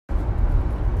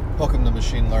Welcome to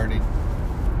machine learning.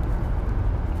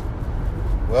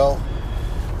 Well,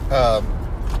 I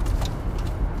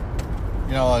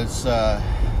was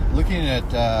looking at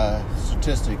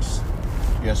statistics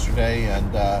yesterday,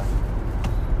 and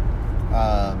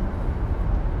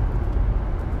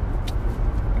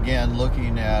again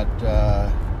looking at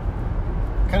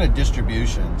kind of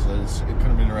distributions. It's kind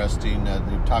of interesting.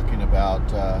 They're talking about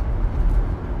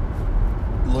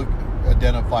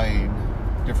identifying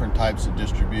different types of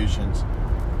distributions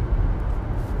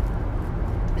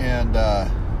and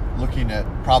looking at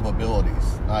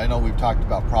probabilities. Now, I know we've talked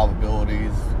about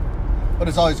probabilities, but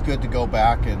it's always good to go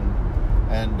back and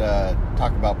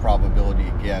talk about probability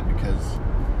again, because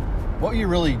what you're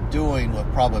really doing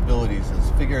with probabilities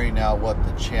is figuring out what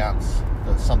the chance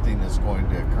that something is going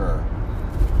to occur,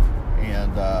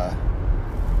 and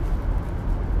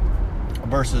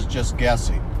versus just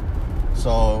guessing.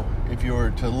 So if you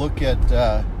were to look at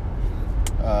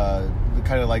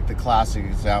kind of like the classic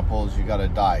examples, you got a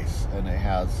dice and it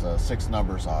has 6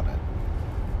 numbers on it.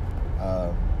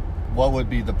 What would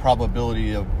be the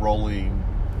probability of rolling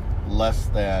less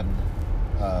than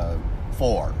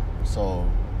 4? So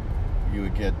you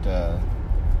would get,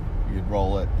 you'd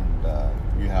roll it,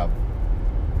 and you have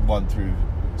 1 through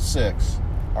 6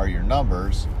 are your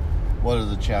numbers. What are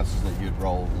the chances that you'd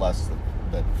roll less than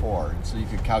 4? And so you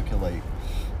could calculate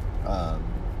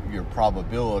your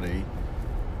probability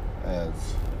as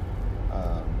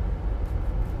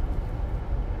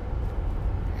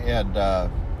and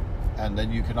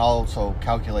then you can also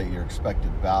calculate your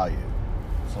expected value.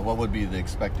 So what would be the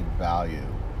expected value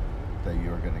that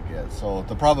you're going to get? So if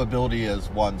the probability is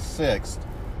 1/6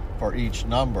 for each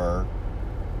number,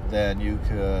 then you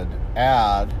could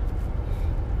add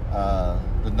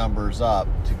the numbers up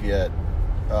to get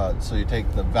so you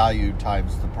take the value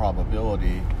times the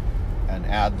probability and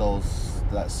add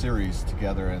that series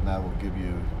together, and that will give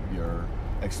you your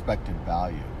expected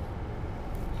value.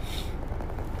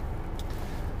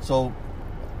 So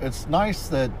it's nice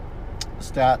that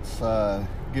stats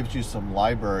gives you some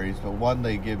libraries, but one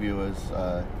they give you is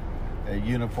a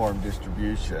uniform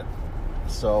distribution.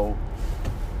 So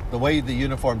the way the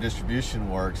uniform distribution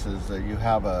works is that you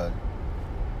have a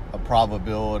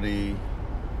probability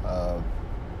of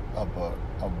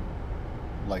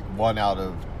like 1 out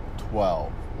of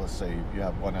 12. Let's say you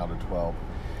have 1 out of 12,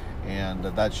 and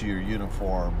that's your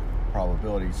uniform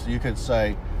probability. So you could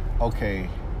say, okay,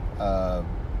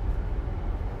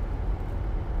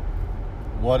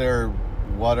 what are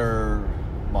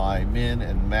my min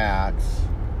and max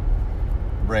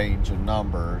range of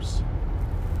numbers,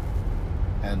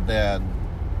 and then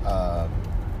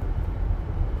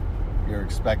your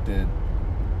expected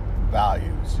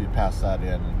value. So you pass that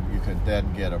in, and you could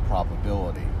then get a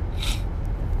probability.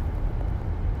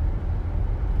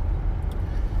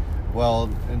 Well,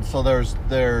 and so there's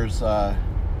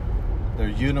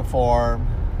uniform,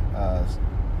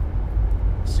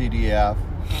 CDF,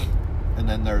 and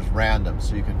then there's random.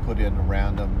 So you can put in a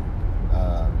random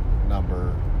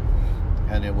number,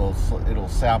 and it'll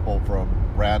sample from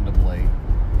randomly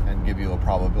and give you a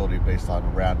probability based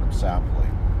on random sampling.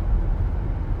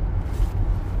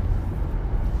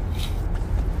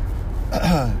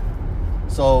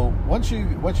 So once you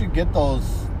get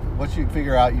those, once you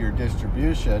figure out your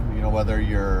distribution, whether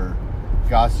you're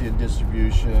Gaussian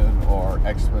distribution or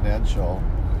exponential,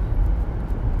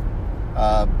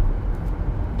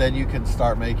 then you can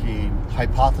start making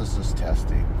hypothesis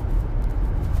testing,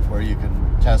 where you can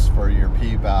test for your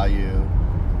p-value,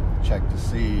 check to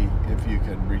see if you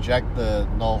can reject the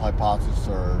null hypothesis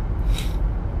or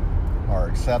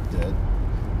accept it,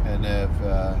 and if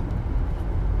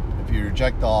you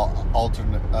reject the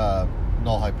alternate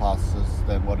null hypothesis,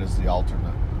 then what is the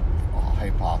alternate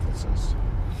hypothesis?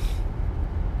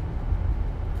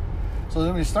 So then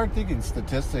when you start thinking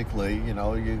statistically,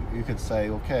 you could say,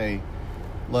 okay,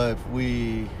 if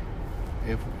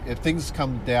things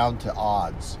come down to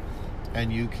odds,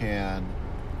 and you can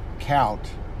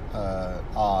count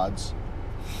odds,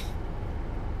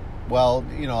 well,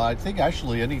 I think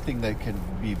actually anything that can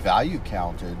be value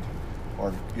counted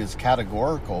or is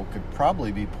categorical could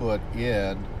probably be put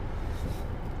in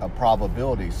a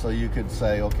probability. So you could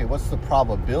say, okay, what's the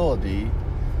probability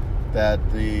that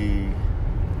the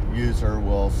user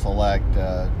will select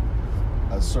a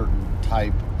certain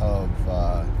type of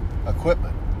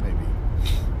equipment? Maybe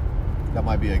that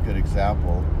might be a good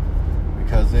example,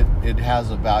 because it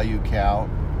has a value count,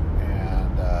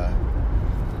 and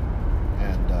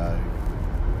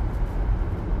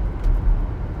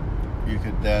you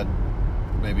could then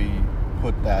maybe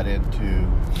put that into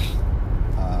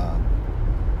a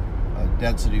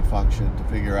density function to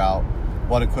figure out,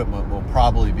 what equipment will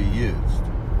probably be used.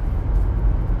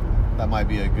 That might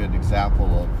be a good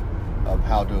example of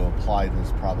how to apply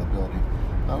this probability.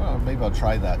 I don't know, maybe I'll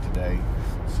try that today,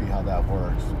 see how that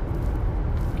works.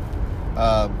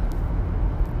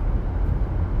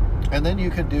 And then you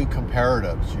can do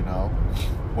comparatives,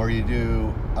 where you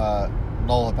do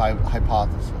null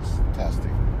hypothesis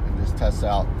testing and just test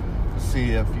out to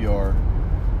see if your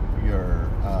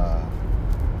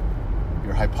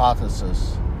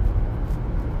hypothesis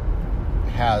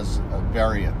has a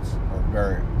variance or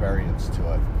variance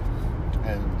to it,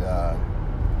 and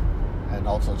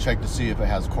also check to see if it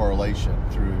has correlation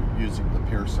through using the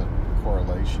Pearson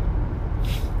correlation.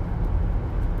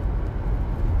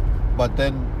 But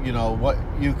then, what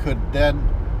you could then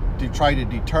try to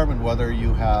determine whether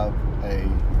you have a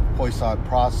Poisson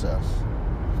process.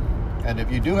 And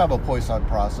if you do have a Poisson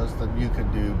process, then you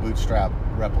can do bootstrap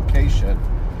replication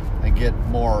and get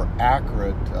more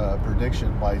accurate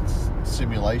prediction by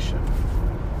simulation.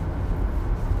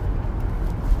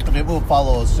 And it will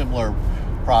follow a similar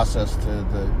process to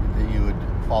that you would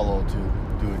follow to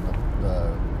doing the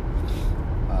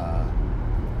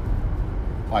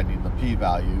finding the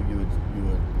p-value. You would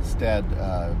instead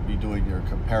be doing your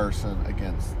comparison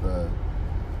against the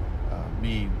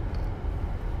mean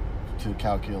to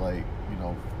calculate,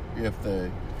 if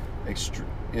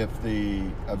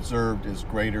the observed is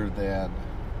greater than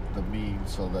the mean,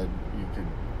 so that you can,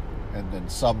 and then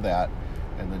sum that,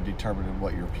 and then determine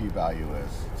what your p-value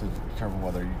is to determine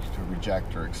whether you to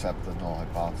reject or accept the null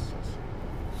hypothesis.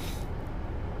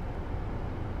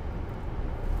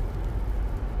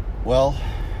 Well,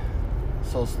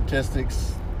 so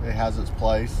statistics, it has its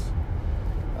place,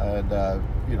 and a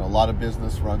lot of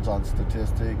business runs on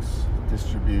statistics,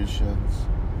 distributions,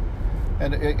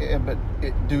 but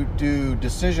do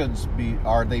decisions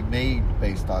are they made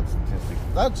based on statistics?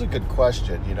 That's a good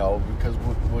question, because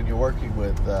when you're working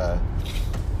with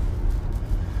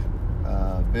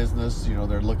business,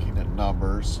 they're looking at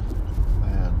numbers,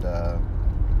 and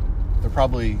they're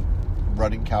probably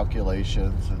running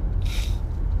calculations and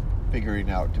figuring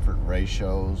out different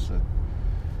ratios, and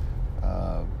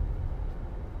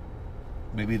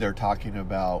maybe they're talking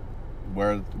about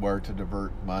where to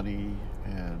divert money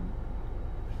and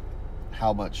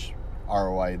how much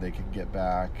ROI they can get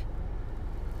back,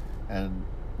 and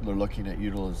they're looking at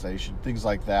utilization, things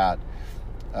like that,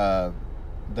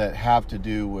 that have to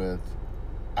do with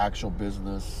actual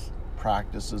business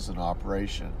practices and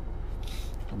operation.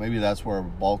 So maybe that's where a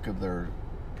bulk of their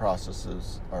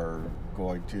processes are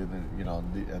going to,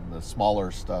 and the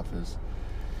smaller stuff is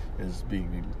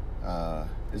being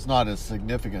is not as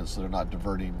significant, so they're not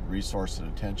diverting resource and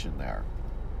attention there.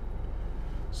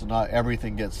 So not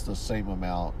everything gets the same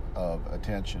amount of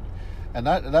attention, and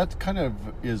that kind of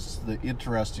is the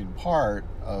interesting part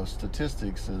of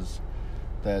statistics, is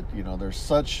that there's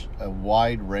such a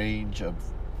wide range of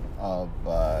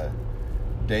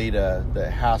data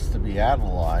that has to be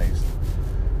analyzed.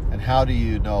 And how do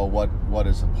you know what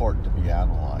is important to be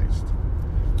analyzed?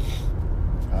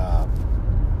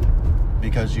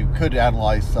 Because you could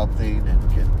analyze something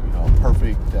and get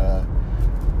perfect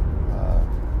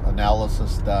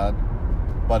analysis done,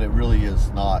 but it really is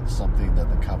not something that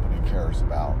the company cares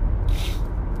about.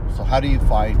 So how do you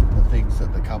find the things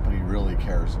that the company really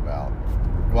cares about?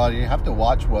 Well, you have to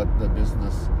watch what the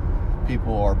business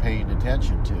people are paying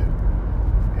attention to,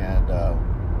 and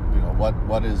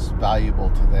what is valuable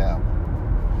to them,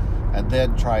 and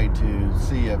then try to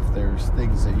see if there's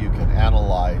things that you can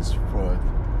analyze for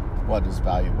what is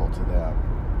valuable to them.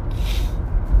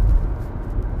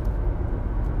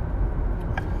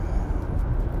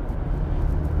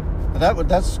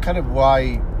 That's kind of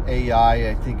why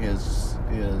AI, I think, is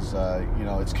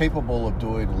it's capable of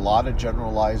doing a lot of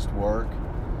generalized work.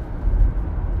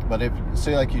 But if,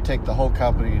 say, like you take the whole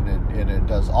company and it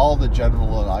does all the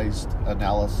generalized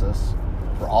analysis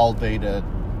for all data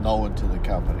known to the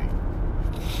company,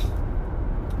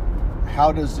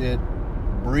 how does it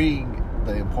bring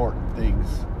the important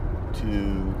things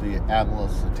to the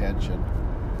analyst's attention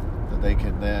that they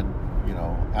can then,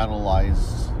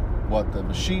 analyze what the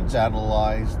machine's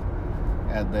analyzed,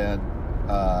 and then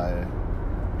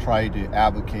try to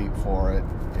advocate for it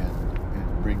and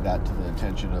bring that to the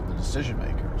attention of the decision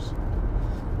makers?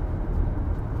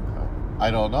 I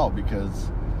don't know,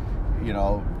 because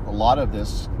a lot of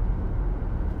this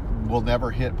will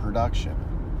never hit production,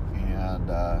 and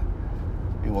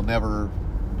it will never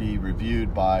be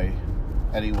reviewed by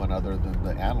anyone other than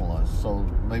the analyst. So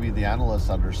maybe the analyst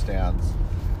understands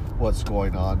what's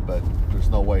going on, but there's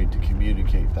no way to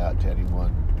communicate that to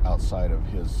anyone outside of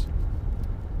his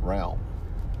realm.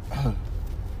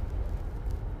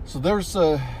 So there's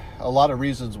a lot of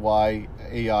reasons why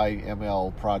AI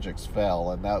ML projects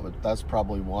fail, and that's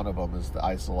probably one of them, is the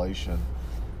isolation.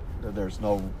 There's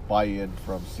no buy-in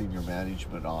from senior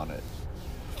management on it.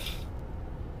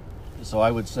 So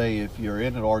I would say if you're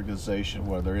in an organization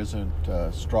where there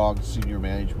isn't strong senior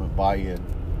management buy-in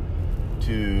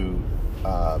to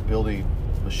building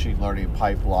machine learning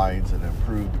pipelines and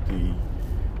improve the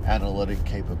analytic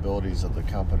capabilities of the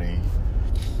company,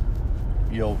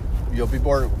 you'll be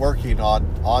working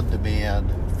on demand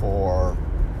for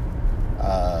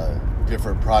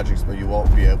different projects, but you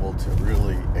won't be able to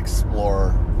really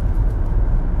explore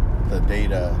the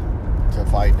data to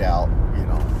find out,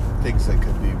 things that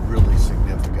could be really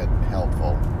significant and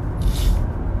helpful.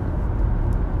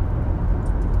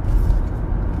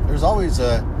 There's always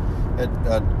an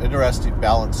interesting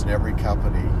balance in every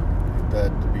company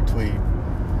between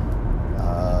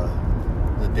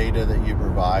the data that you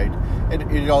provide. And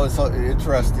it's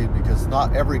interesting because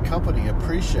not every company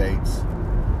appreciates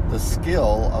the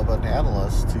skill of an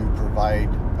analyst to provide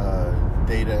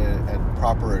data and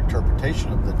proper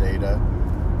interpretation of the data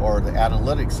or the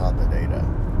analytics on the data.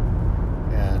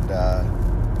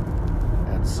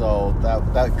 And so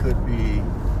that could be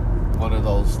one of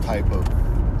those type of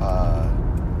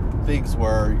things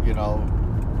where,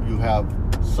 you have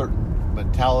certain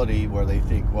mentality where they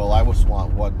think, well, I just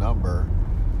want one number.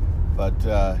 But,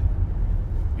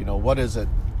 what does it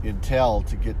entail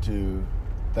to get to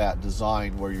that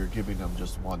design where you're giving them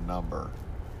just one number?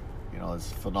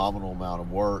 It's a phenomenal amount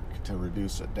of work to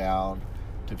reduce it down,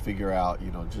 to figure out,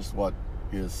 just what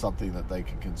is something that they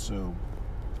can consume.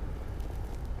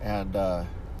 And,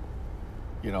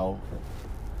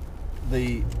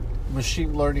 the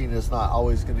machine learning is not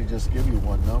always going to just give you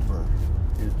one number.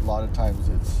 A lot of times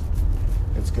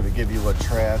it's going to give you a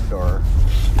trend or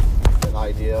an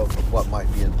idea of what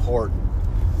might be important.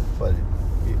 But,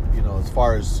 as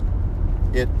far as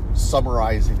it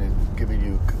summarizing and giving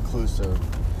you conclusive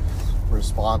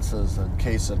responses and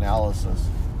case analysis,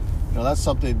 that's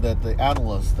something that the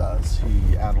analyst does.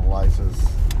 He analyzes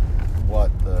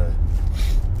what the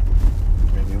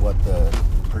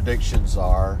predictions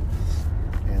are,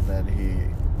 and then he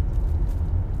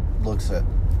looks at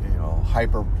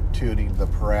hyper tuning the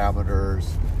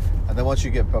parameters. And then once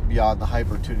you get beyond the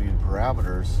hyper tuning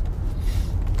parameters,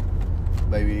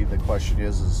 maybe the question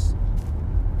is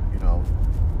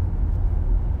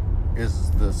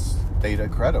this data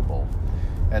credible?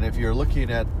 And if you're looking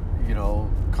at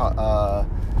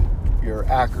your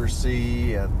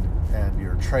accuracy and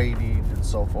your training and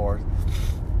so forth,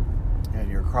 and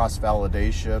your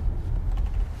cross-validation,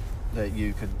 that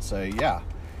you can say,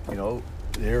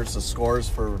 here's the scores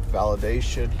for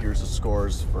validation, here's the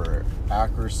scores for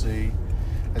accuracy.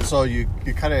 And so you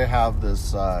kind of have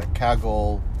this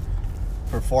Kaggle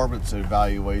performance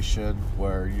evaluation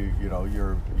where you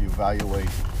evaluate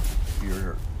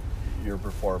your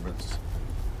performance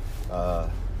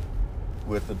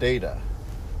with the data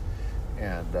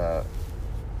and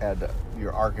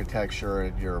your architecture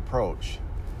and your approach.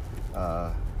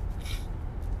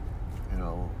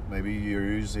 Maybe you're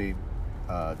using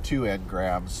 2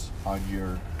 n-grams on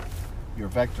your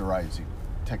vectorizing,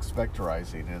 text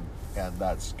vectorizing, and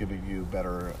that's giving you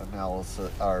better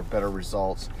analysis or better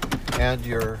results. And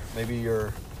you're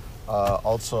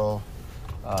also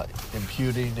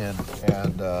imputing and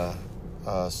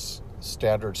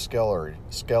standard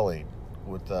scaling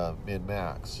with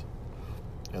min-max,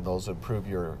 and those improve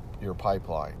your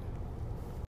pipeline.